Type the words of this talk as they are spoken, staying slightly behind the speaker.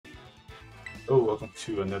Oh, welcome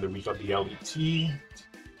to another week of the LET. Today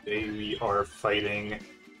we are fighting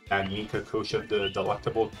Nadmikha, coach of the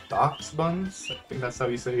Delectable Daschbuns. I think that's how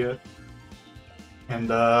you say it. And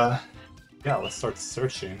yeah, let's start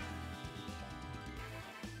searching.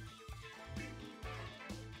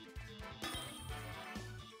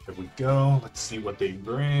 There we go. Let's see what they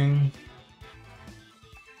bring.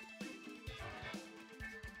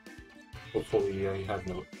 Hopefully I have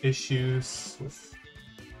no issues with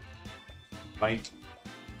Mike.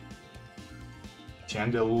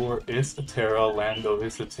 Chandelure is a Terra, Lando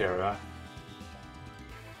is a Terra.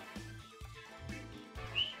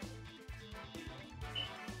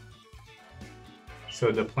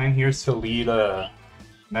 So the plan here is to lead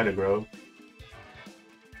Metagross.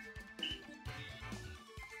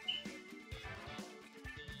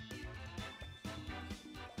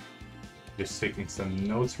 Just taking some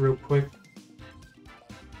notes real quick.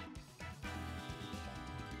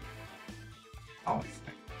 Oh,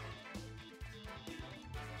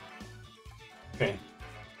 okay.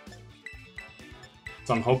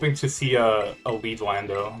 So I'm hoping to see a lead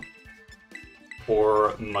Lando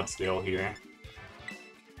or Mudsdale here.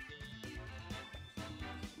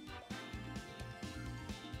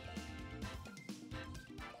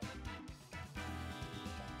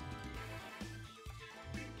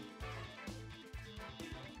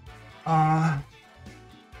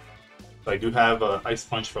 So I do have Ice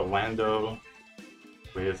Punch for Lando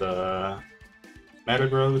with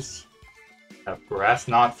Metagross. I have Grass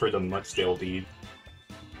Knot for the Mudsdale lead.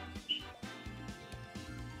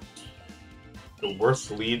 The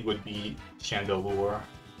worst lead would be Chandelure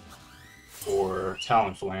or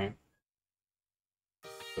Talonflame.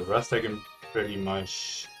 The rest I can pretty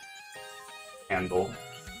much handle.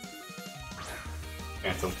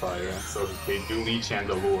 Phantom Fire, so they do lead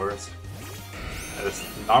Chandelure. That's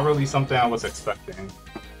not really something I was expecting.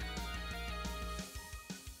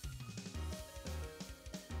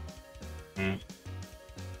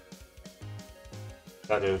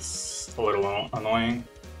 That is a little annoying.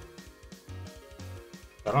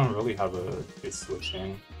 I don't really have a good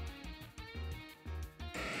switching.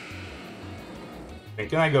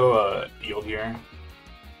 Can I go EEL here?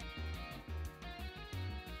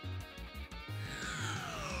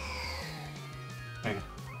 Okay.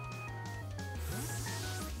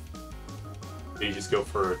 Do you just go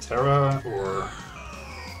for Terra or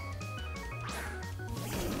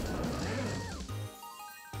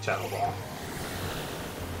Shadow Ball?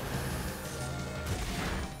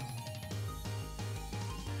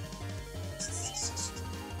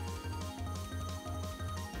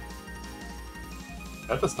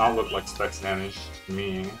 That does not look like specs damage to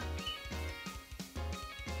me.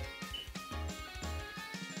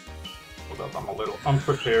 Hold up, I'm a little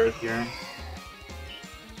unprepared here.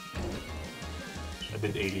 I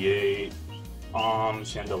did 88.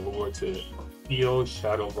 Chandelure to EEL,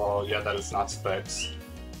 Shadow Ball. Yeah, that is not specs.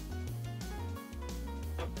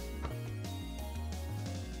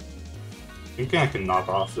 I think I can knock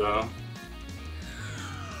off though.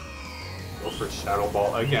 Go for Shadow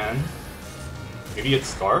Ball again. Maybe it's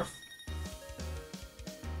Scarf?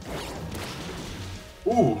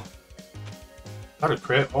 Ooh! Not a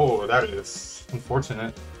crit? Oh, that is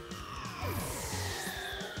unfortunate.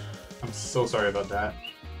 I'm so sorry about that.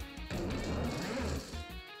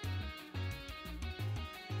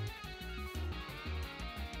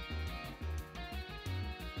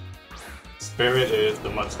 Spirit is the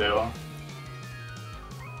Mudsdale.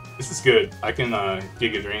 This is good. I can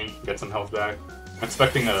Giga Drain, get some health back. I'm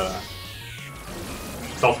expecting a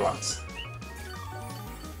Stealth Rocks.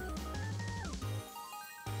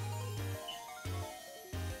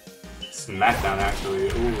 Smackdown, actually.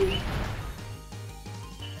 Ooh.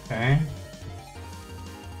 Okay.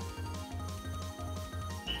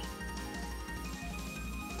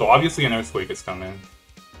 So obviously an Earthquake is coming.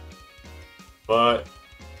 But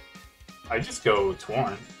I just go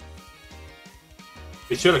Torn.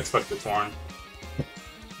 They should expect the Torn.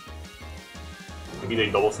 Maybe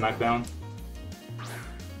they double Smackdown.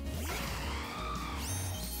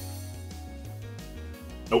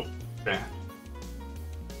 Nope. Okay.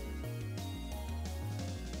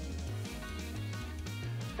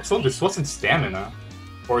 So this wasn't Stamina.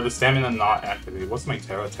 Or the Stamina not activated. What's my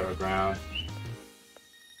Terra Ground?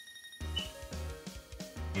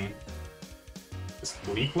 Is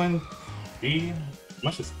Cleveland B? How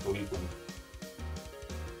much is Cleveland?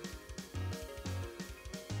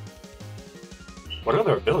 What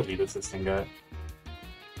other ability does this thing get?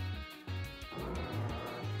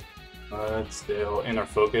 Mudsdale, Inner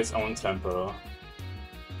Focus, Own Tempo.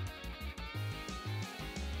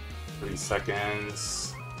 3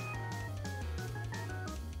 seconds.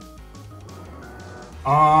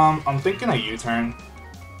 I'm thinking a U-turn.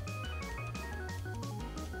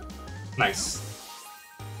 Nice.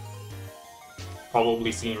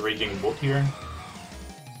 Probably seeing Raging Bolt here.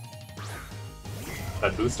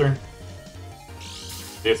 That booster.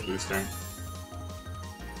 This booster.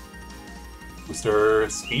 Booster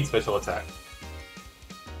speed special attack.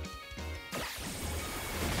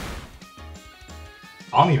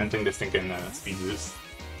 I don't even think this thing can speed boost.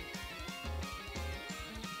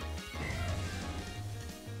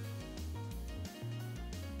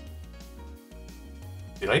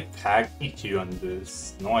 Did I pack EQ on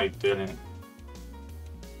this? No, I didn't.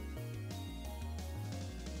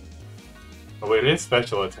 Oh wait, it is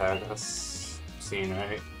special attack. That's seen,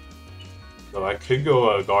 right? So I could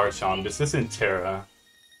go Garchomp. This isn't Terra.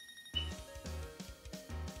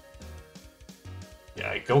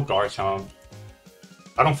 Yeah, I go Garchomp.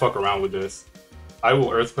 I don't fuck around with this. I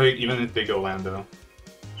will Earthquake even if they go Lando.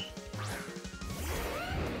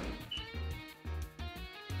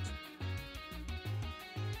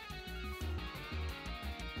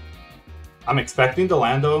 I'm expecting the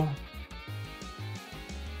Lando.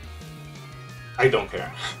 I don't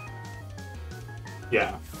care.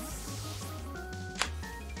 Yeah.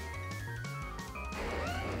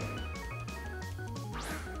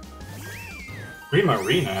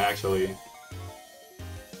 Marina, actually.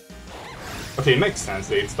 Okay, it makes sense.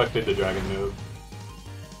 They expected the dragon move.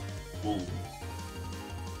 Ooh.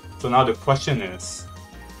 So now the question is...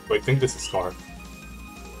 Do I think this is Scarf?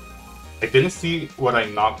 I didn't see what I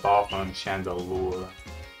knocked off on Chandelure.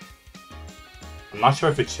 I'm not sure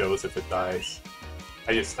if it shows if it dies.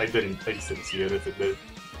 I just didn't see it if it did.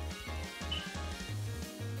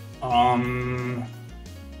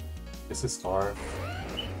 This is Scarf.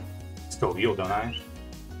 Let's go heal, don't I?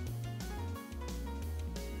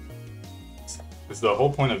 Because the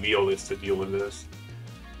whole point of heal is to deal with this.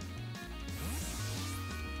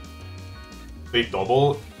 If they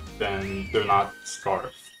double, then they're not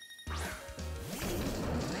Scarf.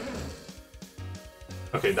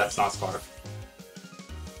 Okay, that's not Scarf.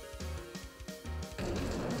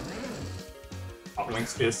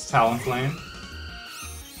 Lynx is Talonflame.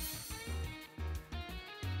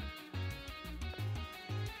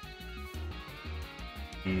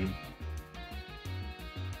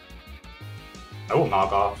 I will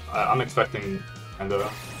knock off. I'm expecting Endo.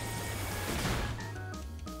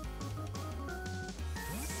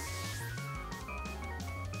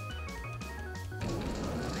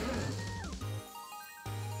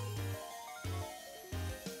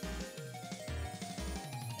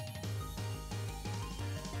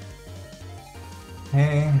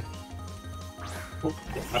 Hey. Oh,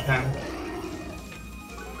 get my pen.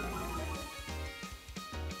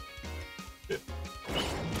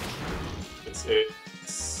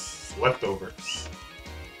 It's leftovers.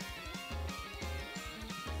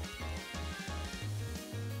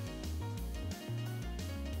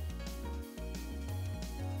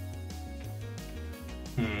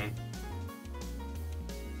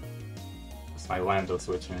 It's my Lando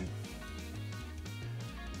switching.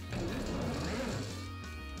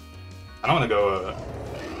 I don't want to go,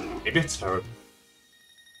 maybe it's Toad.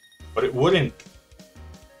 But it wouldn't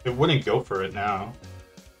go for it now.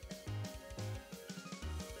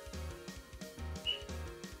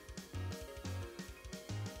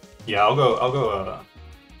 Yeah, I'll go,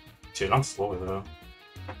 shit, I'm slower though.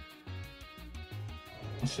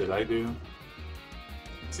 What should I do?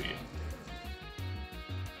 Let's see.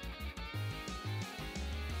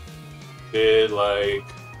 Did like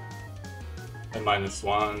a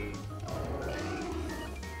 -1.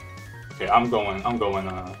 Okay, I'm going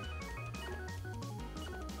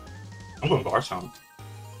Garchomp.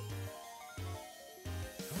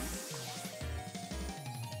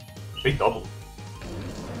 They double.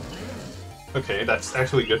 Okay, that's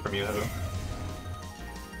actually good for me though.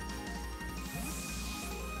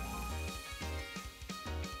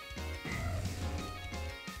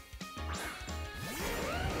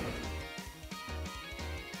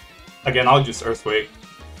 Again, I'll just Earthquake,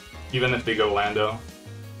 even if they go Lando.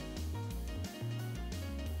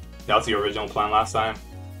 That was the original plan last time.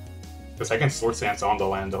 Because I can Swords Dance on the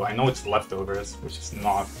Lando. I know it's leftovers, which is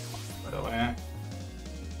not, by the way.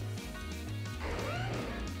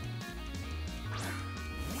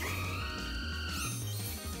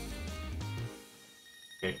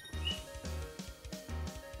 Okay.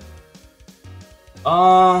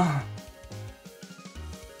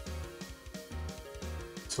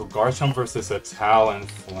 So Garchomp versus a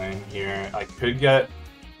Talonflame here. I could get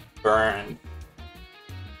burned.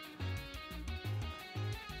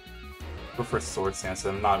 Go for Swords Dance.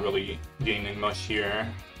 I'm not really gaining much here.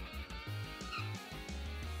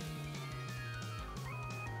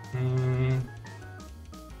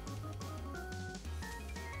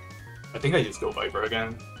 I think I just go Viper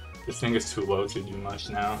again. This thing is too low to do much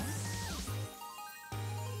now.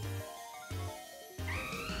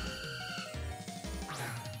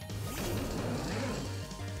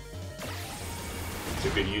 It's a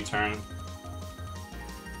good U-turn.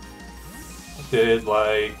 Did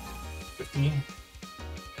like 50.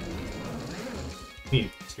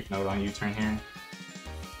 Need to take note on U-turn here.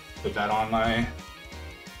 Put that on my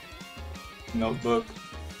notebook.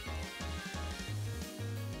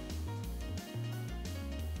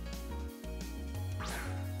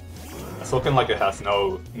 It's looking like it has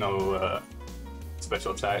no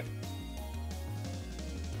special attack.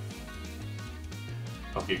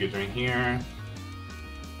 I'll Giga Drain here.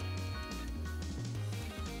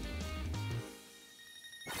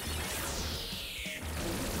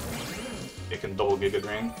 It can double Giga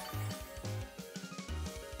Drain.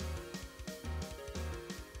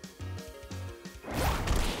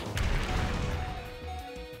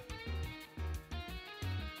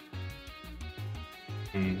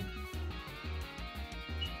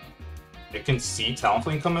 It can see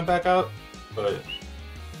Talonflame coming back out, but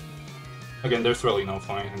again, there's really no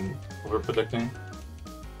point in over-predicting.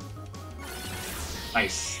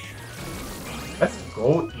 Nice. Let's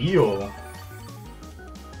go, EEL.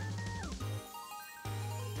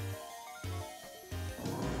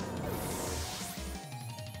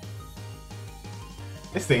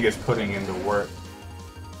 This thing is putting in the work.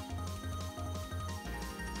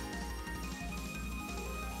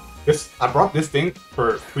 I brought this thing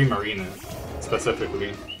for Primarina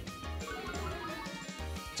specifically,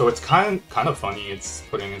 so it's kind of funny. It's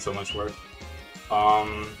putting in so much work.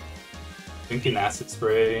 Thinking Acid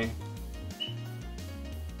Spray.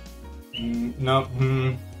 No.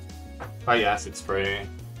 Probably Acid Spray.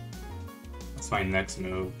 That's my next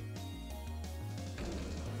move.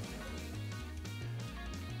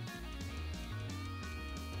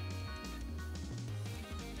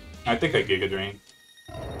 I think I Giga Drain.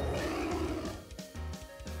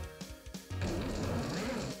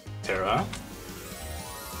 Terra.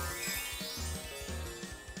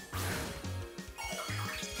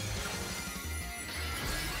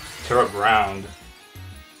 Terra Ground.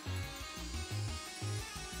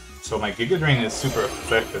 So my Giga Drain is super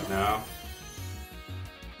effective now.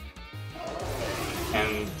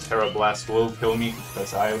 And Terra Blast will kill me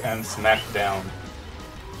because I am smacked down.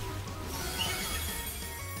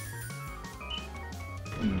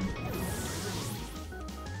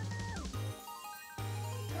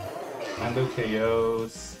 Rando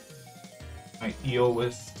KOs. My EEL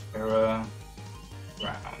with Terra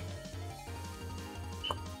Ground.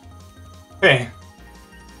 Okay.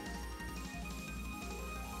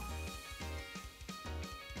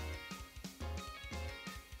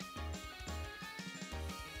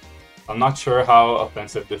 I'm not sure how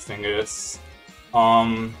offensive this thing is.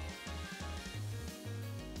 I'm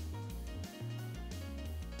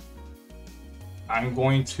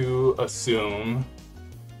going to assume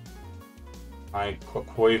my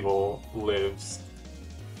Quaquaval lives.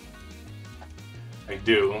 I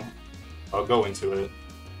do. I'll go into it.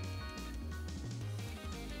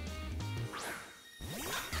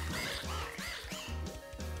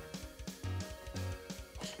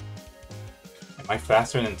 Am I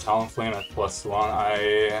faster than Talonflame at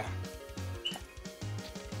 +1?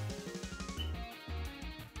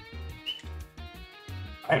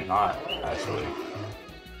 I'm not, actually.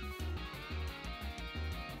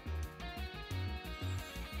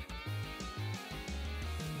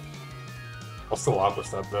 I'll still Aqua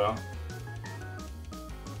Step though.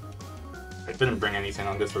 I didn't bring anything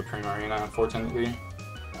on this for Primarina, unfortunately.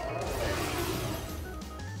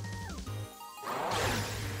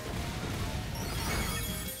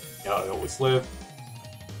 Yeah, I always live.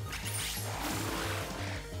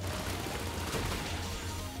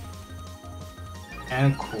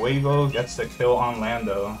 And Quavo gets the kill on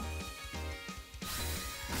Lando.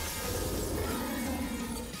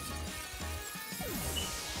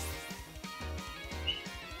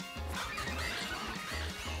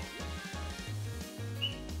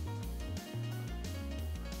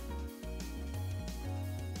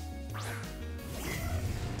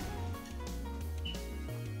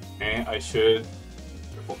 Okay, I should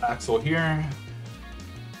triple Axel here.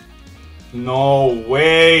 No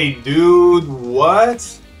way, dude,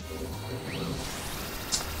 what?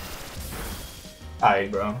 Alright,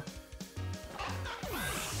 bro.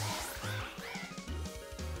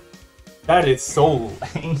 That is so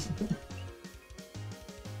lame.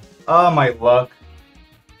 Oh, my luck.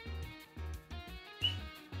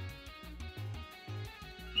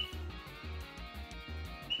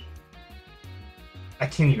 I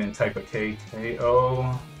can't even type a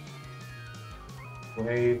KO.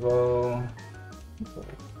 Quaquaval.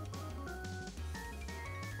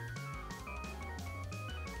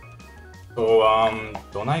 So,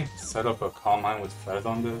 don't I set up a Calm Mind with Fez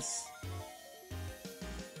on this?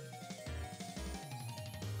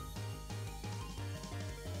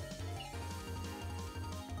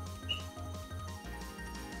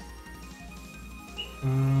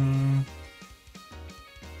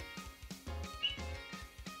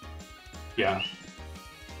 Yeah.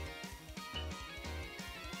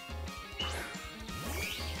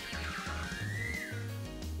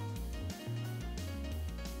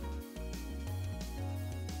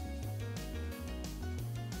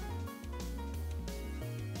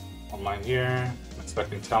 On mine here. I'm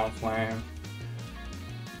expecting Talonflame.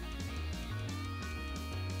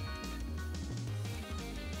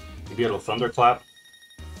 Maybe it'll Thunderclap.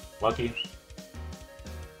 Lucky.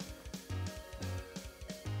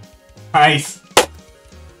 Nice!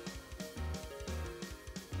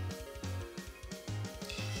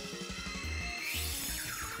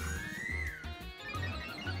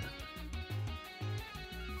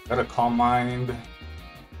 Got a Calm Mind.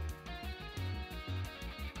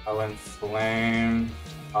 I'll learn Flame.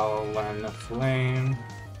 I'll learn Flame.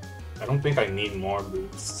 I don't think I need more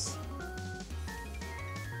boosts.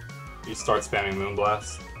 You start spamming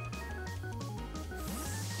Moonblast.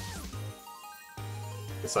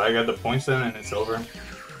 So I got the points in and it's over.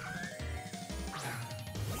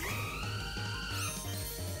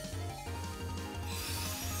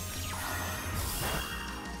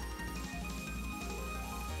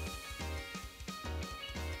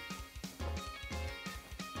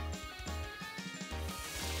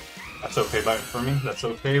 That's okay for me. That's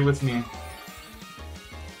okay with me.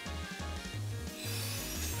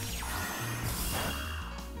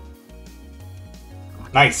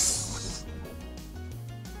 Nice.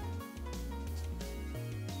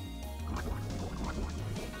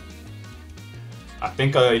 I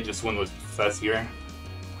think I just win with Fez here.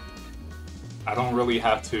 I don't really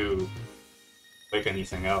have to pick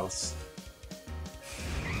anything else.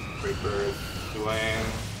 Great Bird, Dwayne.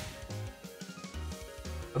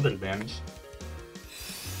 That's an advantage.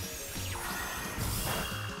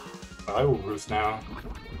 I will Roost now.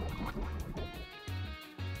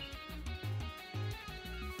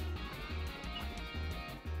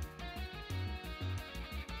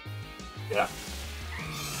 Yeah.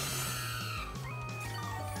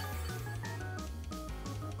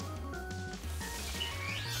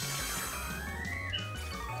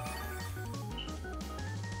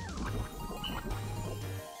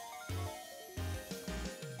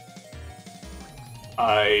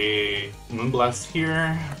 I Moonblast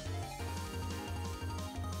here.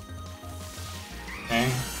 Okay.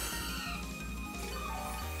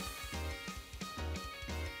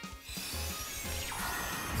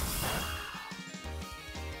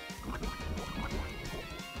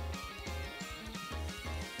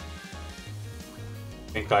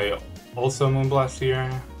 I think I also Moonblast here.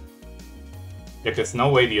 Yeah, because no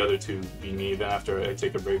way the other two beat me even after I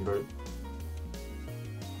take a Brave Bird.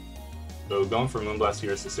 So going for Moonblast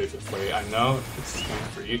here is the safest play. I know it's going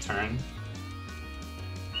for U-turn.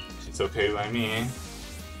 It's okay by me.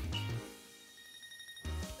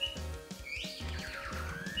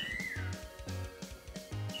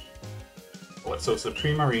 So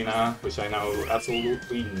Supreme Arena, which I know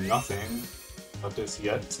absolutely nothing about this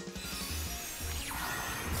yet.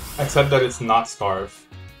 Except that it's not Scarf.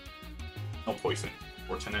 No poison.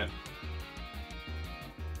 Fortunate.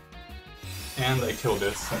 And I kill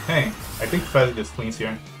this. Okay, I think Fez just cleans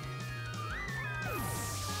here.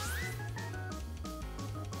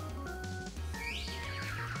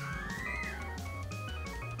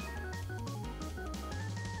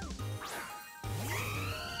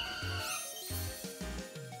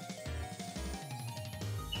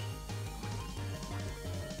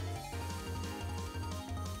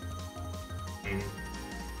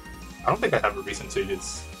 I don't think I have a reason to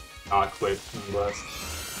just not click Moonblast.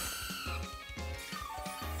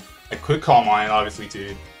 I could Calm Mind, obviously,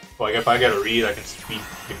 too. Like, if I get a read, I can speed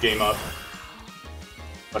the game up.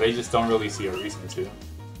 But I just don't really see a reason to.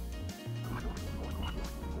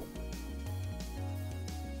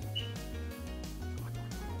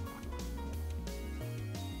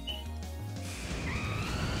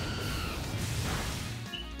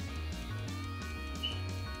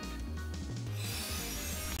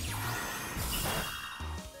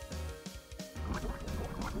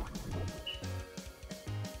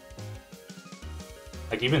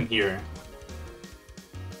 Like, even here,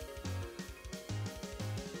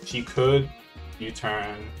 she could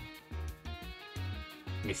U-turn.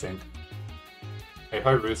 Let me think. If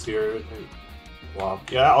I Roost here, well,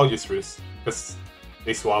 yeah, I'll just Roost. Because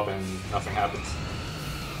they swap and nothing happens.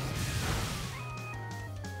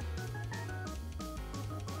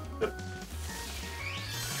 Yep.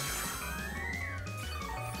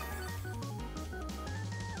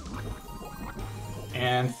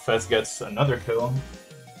 And Fez gets another kill.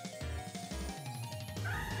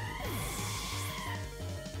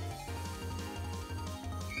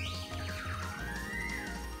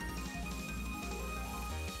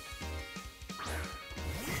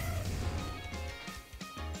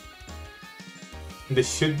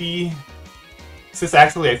 This should be... This is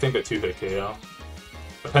actually, I think, a 2-hit KO.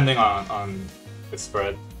 Depending on the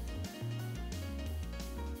spread.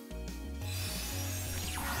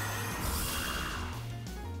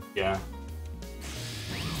 Yeah.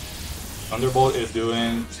 Thunderbolt is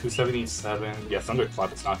doing 277. Yeah,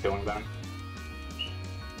 Thunderclap is not killing them.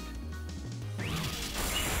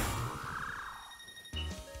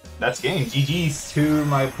 That's game. GG's to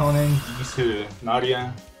my opponent. GG's to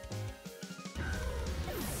Nadia.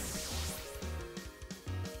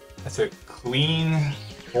 That's a clean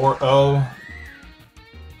 4-0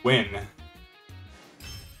 win.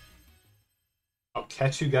 I'll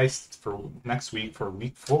catch you guys for next week for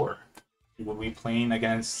week 4. We will be playing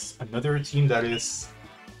against another team that is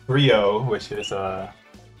 3-0, which is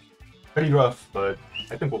pretty rough, but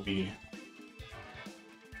I think we'll be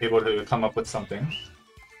able to come up with something.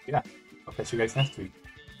 Yeah, I'll catch you guys next week.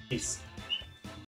 Peace.